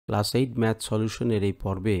Class 8 math সলিউশনের এই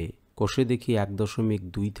পর্বে কোষে দেখি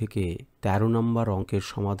 1.2 থেকে 13 নম্বর অঙ্কের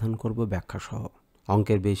সমাধান করব ব্যাখ্যা সহ।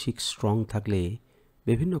 অঙ্কের বেসিক স্ট্রং থাকলে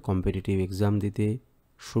বিভিন্ন কম্পিটিটিভ এক্সাম দিতে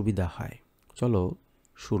সুবিধা হয়। চলো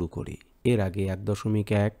শুরু করি। এর আগে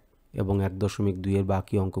 1.1 এবং 1.2 এর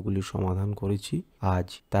বাকি অঙ্কগুলি সমাধান করেছি। আজ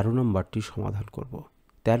 13 নম্বরটি সমাধান করব।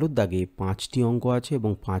 13 দাগে 5টি অঙ্ক আছে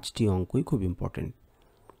এবং 5টি অঙ্কই খুব ইম্পর্টেন্ট।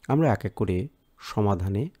 আমরা এক এক করে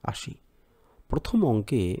সমাধানে আসি। প্রথম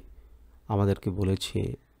অঙ্কে আমাদেরকে বলেছে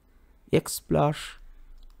x প্লাস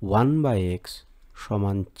 1/x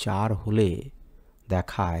সমান 4 হলে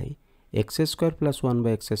দেখায় x² প্লাস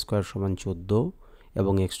 1/x² সমান 14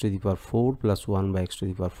 এবং x⁴ প্লাস 1/x⁴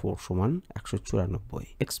 সমান 194।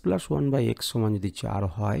 x প্লাস 1/x সমান যদি 4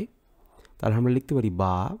 হয় তাহলে আমরা লিখতে পারি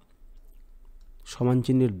বা সমান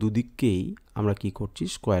চিহ্নের দুদিককেই আমরা কি করছি,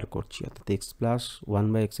 স্কোয়ার করছি, অর্থাৎ x প্লাস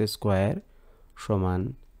 1/x² সমান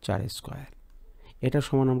 4²। এটা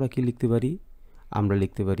সমান আমরা কি লিখতে পারি, আমরা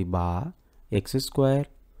লিখতে পারি বা x²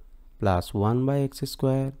 plus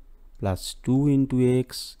 1/x² plus 2 into x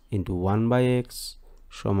into 1/x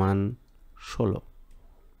সমান 16।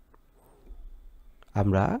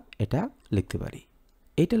 আমরা এটা লিখতে পারি।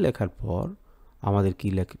 এটা লেখার পর আমাদের কি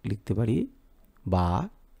লিখতে পারি, বা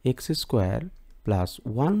x² প্লাস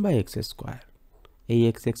 1/x², এই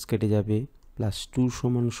x কেটে যাবে, প্লাস 2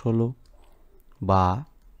 সমান 16, বা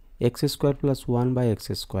x² প্লাস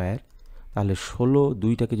 1/x², তাহলে 16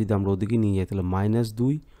 দুইটাকে যদি আমরা ওদিকে নিয়ে যাই তাহলে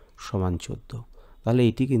 -2 সমান 14। তাহলে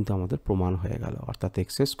এটি কিন্তু আমাদের প্রমাণ হয়ে গেল, অর্থাৎ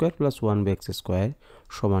x² প্লাস 1/x²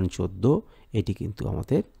 সমান 14, এটি কিন্তু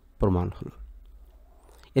আমাদের প্রমাণ হলো।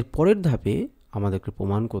 এর পরের ধাপে আমাদেরকে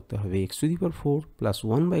প্রমাণ করতে হবে x⁴ প্লাস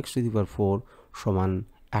 1/x⁴ সমান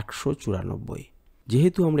 194।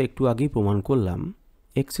 যেহেতু আমরা একটু আগেই প্রমাণ করলাম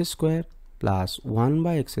x² প্লাস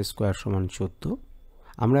 1/x² সমান 14,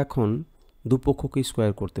 আমরা এখন দুপক্ষকে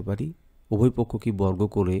স্কোয়ার করতে পারি। উভয় পক্ষকে বর্গ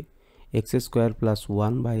করে x² প্লাস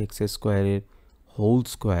 1/x² এর হোল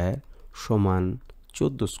স্কোয়ার সমান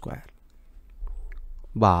 14²,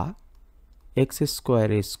 বা x²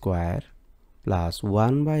 square plus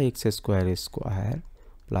 1/x² square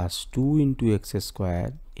plus 2 into x²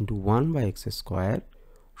 into 1/x²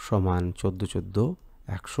 সমান 14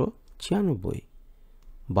 196,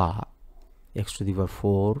 বা x⁴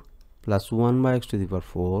 plus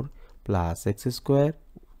 1/x⁴ plus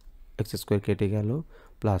x² কেটে গেল,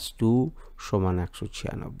 প্লাস 2 সমান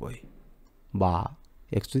 196, বা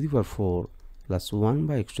x⁴ প্লাস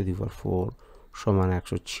 1/x⁴ সমান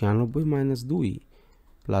 196 মাইনাস 2,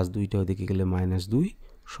 প্লাস 2টা ওদিকে গেলে -2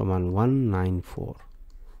 সমান 194।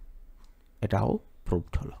 এটাও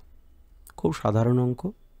প্রুভড হলো। খুব সাধারণ অঙ্ক,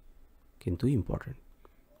 কিন্তু ইম্পর্টেন্ট।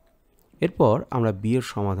 এরপর আমরা বি এর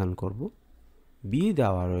সমাধান করব। বি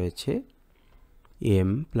দেওয়া রয়েছে m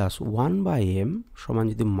প্লাস 1/m সমান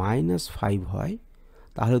যদি -5 হয়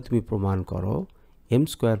তাহলে তুমি প্রমাণ করো m²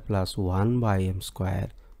 প্লাস 1/m²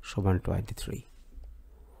 সমান 23।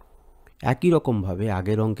 একই রকমভাবে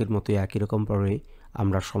আগের অঙ্কের মতো একই রকমভাবে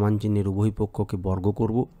আমরা সমান চিহ্নের উভয় পক্ষকে বর্গ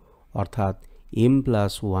করব, অর্থাৎ m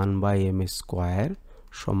প্লাস 1/m²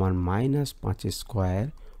 সমান -5²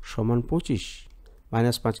 সমান 25।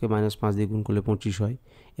 -5কে -5 দিয়ে গুণ করলে 25 হয়।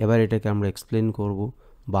 এবার এটাকে আমরা এক্সপ্লেন করব,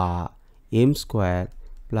 বা m²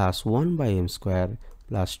 plus 1/m²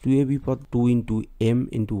 plus 2ab পদ 2 ইন্টু m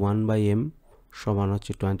ইন্টু 1/m সমান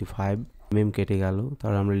হচ্ছে 25। m কেটে গেল,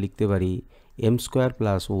 তাহলে আমরা লিখতে পারি m²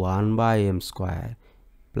 plus 1/m²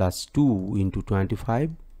 plus 2 into 25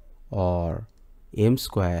 or m²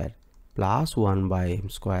 plus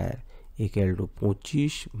 1/m² equal to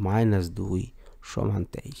 25 minus 2 সমান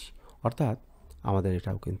 23। অর্থাৎ আমাদের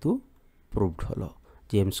এটাও কিন্তু প্রুভড হলো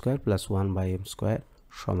যে m² প্লাস 1/m²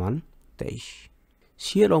 সমান 23।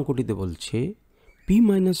 সি এর অঙ্কটিতে বলছে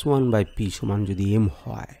p-1/p সমান যদি m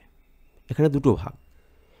হয়, এখানে দুটো ভাগ,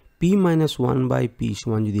 p-1/p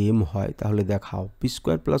সমান যদি m হয় তাহলে দেখাও p²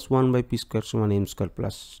 প্লাস 1/p² সমান m²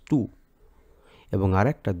 প্লাস 2, এবং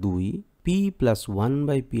আরেকটা 2 p প্লাস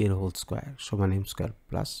 1/p এর হোল স্কোয়ার সমান m²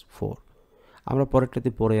 প্লাস 4। আমরা পরেরটাতে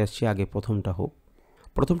পরে আসছি, আগে প্রথমটা হোক।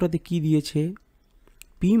 প্রথমটাতে কি দিয়েছে,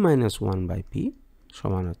 p-1/p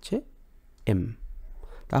সমান হচ্ছে m।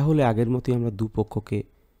 তাহলে আগের মতোই আমরা দুপক্ষকে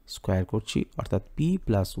স্কোয়ার করছি, অর্থাৎ p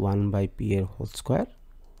প্লাস 1/p এর হোল স্কোয়ার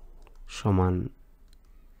সমান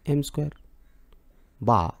m²,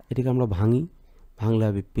 বা এটাকে আমরা ভাঙলে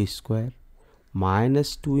হবে p² minus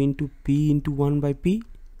 2 into p into 1/p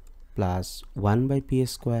plus 1/p²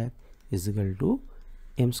 is equal to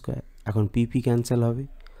m²। এখন p ক্যান্সেল হবে,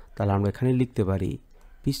 তাহলে আমরা এখানে লিখতে পারি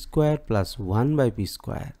p² প্লাস 1/p²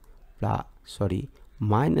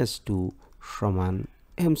 -2 সমান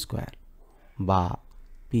m², বা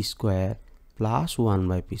p² plus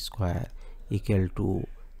 1/p square equal to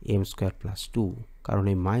M square plus 2, কারণ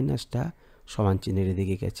এই মাইনাসটা সমান চিহ্নের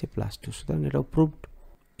এদিকে গেছে প্লাস 2, সুতরাং এটাও প্রুভড।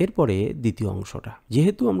 এরপরে দ্বিতীয় অংশটা,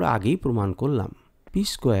 যেহেতু আমরা আগেই প্রমাণ করলাম P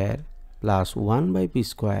square plus 1/p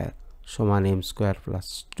square সমান এম স্কোয়ার প্লাস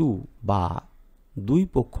 2, বা দুই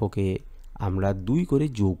পক্ষকে আমরা 2 করে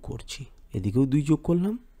যোগ করছি, এদিকেও 2 যোগ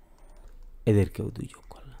করলাম, এদেরকেও 2 যোগ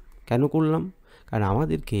করলাম। কেন করলাম? কারণ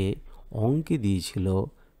আমাদেরকে অঙ্কে দিয়েছিল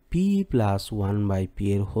পি প্লাস 1/p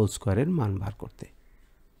এর হোল স্কোয়ারের মান বার করতে।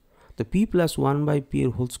 তো পি প্লাস 1/p এর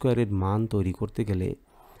হোল স্কোয়ারের মান তৈরি করতে গেলে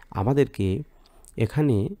আমাদেরকে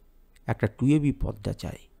এখানে একটা 2ab পদটা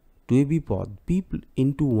চাই। 2ab পদ পি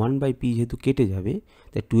ইন্টু 1/p যেহেতু কেটে যাবে,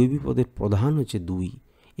 তাই 2ab পদের প্রধান হচ্ছে 2,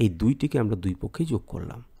 এই 2টিকে আমরা দুই পক্ষে যোগ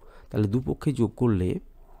করলাম। তাহলে দুপক্ষে যোগ করলে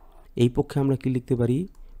এই পক্ষে আমরা কি লিখতে পারি,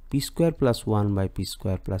 P square plus 1/p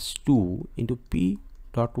square plus 2 into P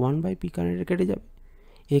dot 1/p, কারণ এটা কেটে যাবে।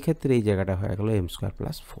 এক্ষেত্রে এই জায়গাটা হয়ে গেল এম স্কোয়ার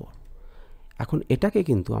প্লাস 4। এখন এটাকে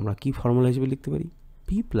কিন্তু আমরা কি ফর্মুলা হিসেবে লিখতে পারি,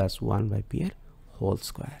 পি প্লাস 1/p এর হোল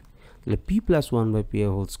স্কোয়ার। তাহলে পি প্লাস 1/p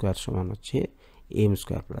এর হোল স্কোয়ার সমান হচ্ছে এম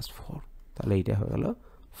স্কোয়ার প্লাস 4, তাহলে এইটা হয়ে গেল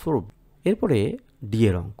 4। এরপরে ডি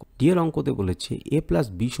এর অঙ্ক, ডি এর অঙ্কতে বলেছে এ প্লাস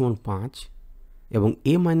বি সমান 5 এবং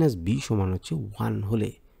এ মাইনাস বি সমান হচ্ছে 1 হলে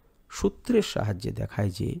সূত্রের সাহায্যে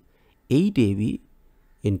দেখায় যে 8ab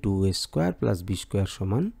ইন্টু এ স্কোয়ার প্লাস বি স্কোয়ার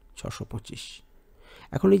সমান 625।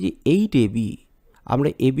 এখন এই যে 8ab, আমরা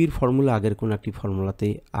এবির ফর্মুলা আগের কোনো একটি ফর্মুলাতে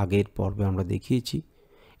আগের পর্বে আমরা দেখিয়েছি,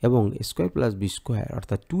 এবং স্কোয়ার প্লাস বি স্কোয়ার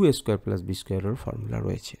অর্থাৎ 2a স্কোয়ার প্লাস বি স্কোয়ারের ফর্মুলা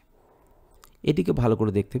রয়েছে। এটিকে ভালো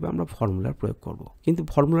করে দেখতে হবে, আমরা ফর্মুলার প্রয়োগ করব। কিন্তু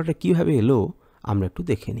ফর্মুলাটা কীভাবে এলো আমরা একটু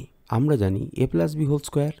দেখে নিই। আমরা জানি এ plus B whole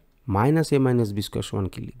square minus এ মাইনাস বি স্কোয়ার সমান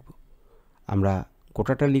কী লিখব, আমরা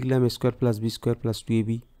গোটাটা লিখলাম square plus B square plus 2ab,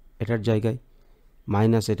 এটার জায়গায়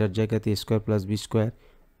মাইনাস এটার জায়গাতে square plus B square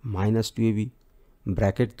minus 2ab,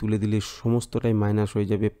 bracket তুলে দিলে সমস্তটাই মাইনাস হয়ে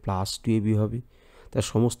যাবে, প্লাস 2ab হবে। তার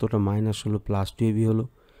সমস্তটা মাইনাস হলো, প্লাস 2ab হলো,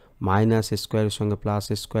 মাইনাস স্কোয়ারের সঙ্গে প্লাস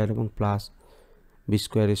স্কোয়ার এবং প্লাস বি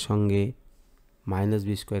স্কোয়ারের সঙ্গে মাইনাস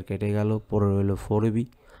বি স্কোয়ার কেটে গেল, পরে রইল 4ab।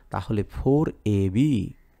 তাহলে 4ab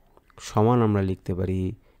সমান আমরা লিখতে পারি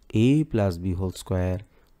এ plus B whole square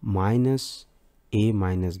minus এ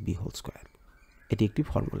মাইনাস বি হোল স্কোয়ার। এটি একটি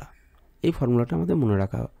ফর্মুলা, এই ফর্মুলাটা আমাদের মনে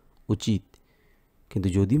রাখা উচিত, কিন্তু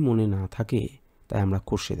যদি মনে না থাকে তাই আমরা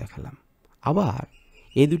কষে দেখালাম। আবার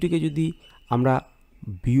এই দুটিকে যদি আমরা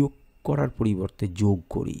বিয়োগ করার পরিবর্তে যোগ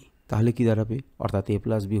করি তাহলে কি দাঁড়াবে, অর্থাৎ এ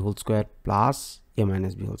plus B whole square plus এ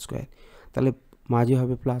মাইনাস বি হোল স্কোয়ার, তাহলে মাঝে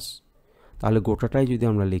হবে প্লাস। তাহলে গোটাটাই যদি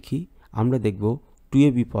আমরা লিখি আমরা দেখব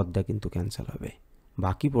 2ab পদটা কিন্তু ক্যান্সেল হবে,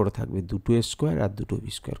 বাকি পড়ে থাকবে দুটো স্কোয়ার আর দুটো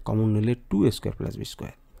বি স্কোয়ার, কমন নিলে 2 স্কোয়ার প্লাস বি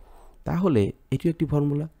স্কোয়ার। তাহলে এটি একটি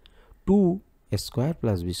formula, 2 square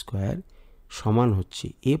plus B square সমান হচ্ছে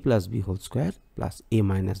এ plus B whole square plus এ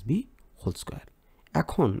মাইনাস বি হোল স্কোয়ার।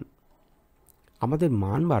 এখন আমাদের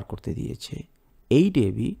মান বার করতে দিয়েছে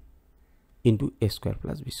 8ab ইন্টু এ স্কোয়ার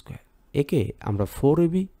প্লাস বি স্কোয়ার, একে আমরা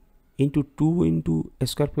 4ab ইন্টু 2 ইন্টু এ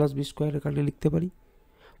স্কোয়ার প্লাস বি স্কোয়ার কাটে লিখতে পারি।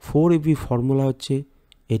 4ab ফর্মুলা হচ্ছে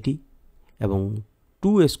এটি এবং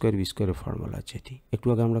 2 স্কোয়ার বি স্কোয়ারের ফর্মুলা হচ্ছে এটি, একটু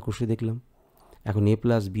আগে আমরা কষে দেখলাম। এখন এ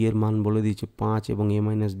প্লাস বি এর মান বলে দিয়েছে 5 এবং এ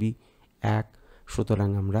মাইনাস বি 1, সুতরাং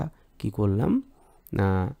আমরা কি করলাম না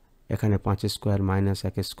এখানে 5 স্কোয়ার মাইনাস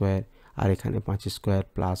 1 স্কোয়ার আর এখানে 5 স্কোয়ার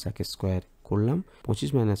প্লাস 1 স্কোয়ার করলাম,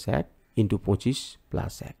 25 মাইনাস 1 ইন্টু 25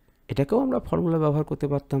 প্লাস 1। এটাকেও আমরা ফর্মুলা ব্যবহার করতে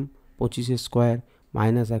পারতাম, 25 স্কোয়ার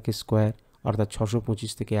মাইনাস 1 স্কোয়ার অর্থাৎ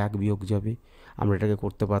 625 থেকে 1 বিয়োগ যাবে। আমরা এটাকে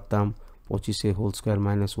করতে পারতাম 25 হোল স্কোয়ার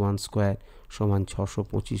মাইনাস 1 স্কোয়ার সমান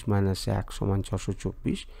 625 মাইনাস 1 সমান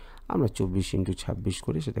 624, আমরা 24 ইন্টু 26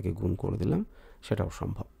 করে সেটাকে গুণ করে দিলাম, সেটাও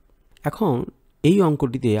সম্ভব। এখন এই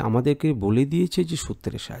অঙ্কটিতে আমাদেরকে বলে দিয়েছে যে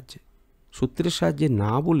সূত্রের সাহায্যে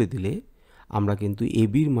না বলে দিলে আমরা কিন্তু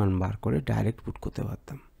এবির মান বার করে ডাইরেক্ট পুট করতে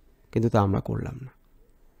পারতাম, কিন্তু তা আমরা করলাম না,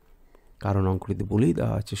 কারণ অঙ্কটিতে বলেই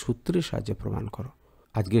দেওয়া আছে সূত্রের সাহায্যে প্রমাণ করো।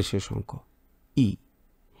 আজকের শেষ অঙ্ক ই,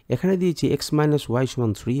 এখানে দিয়েছে এক্স মাইনাস ওয়াই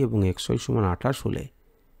সমান 3 এবং এক্স ওয়াই সমান 28 হলে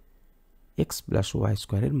এক্স প্লাস ওয়াই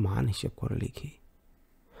স্কোয়ারের মান হিসেব করে লিখি।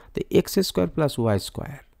 তো x square plus Y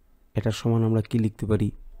square এটার সমান আমরা কি লিখতে পারি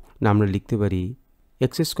না, আমরা লিখতে পারি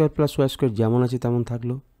x square plus Y square যেমন আছে তেমন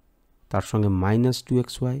থাকলো, তার সঙ্গে মাইনাস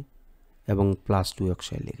 2xy এবং প্লাস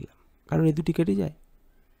 2xy লিখলাম, কারণ এই দুটি কেটে যায়।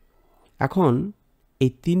 এখন এই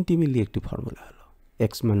তিনটি মিলিয়ে একটি ফর্মুলা হলো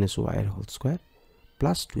এক্স মাইনাস ওয়াই এর হোল স্কোয়ার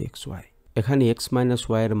প্লাস 2xy। এখানে এক্স মাইনাস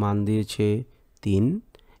ওয়াই এর মান দিয়েছে 3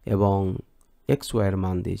 এবং এক্স ওয়াই এর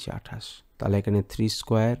মান দিয়েছে 28, তাহলে এখানে 3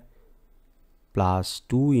 স্কোয়ার প্লাস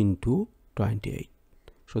 2 ইন্টু 28,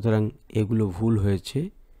 সুতরাং এগুলো ভুল হয়েছে।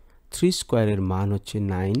 3 স্কোয়ারের মান হচ্ছে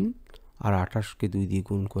 9 আর 28কে 2 দিয়ে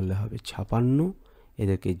গুণ করলে হবে 56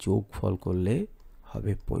 এদেরকে যোগফল করলে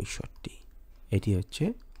হবে 65। এটি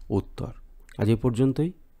হচ্ছে উত্তর। আজ এ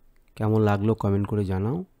পর্যন্তই। কেমন লাগলো কমেন্ট করে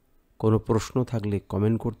জানাও। কোনো প্রশ্ন থাকলে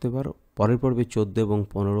কমেন্ট করতে পারো। পরের পর্বে 14 এবং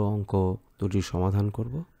 15 অঙ্ক দুটির সমাধান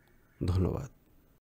করব। ধন্যবাদ।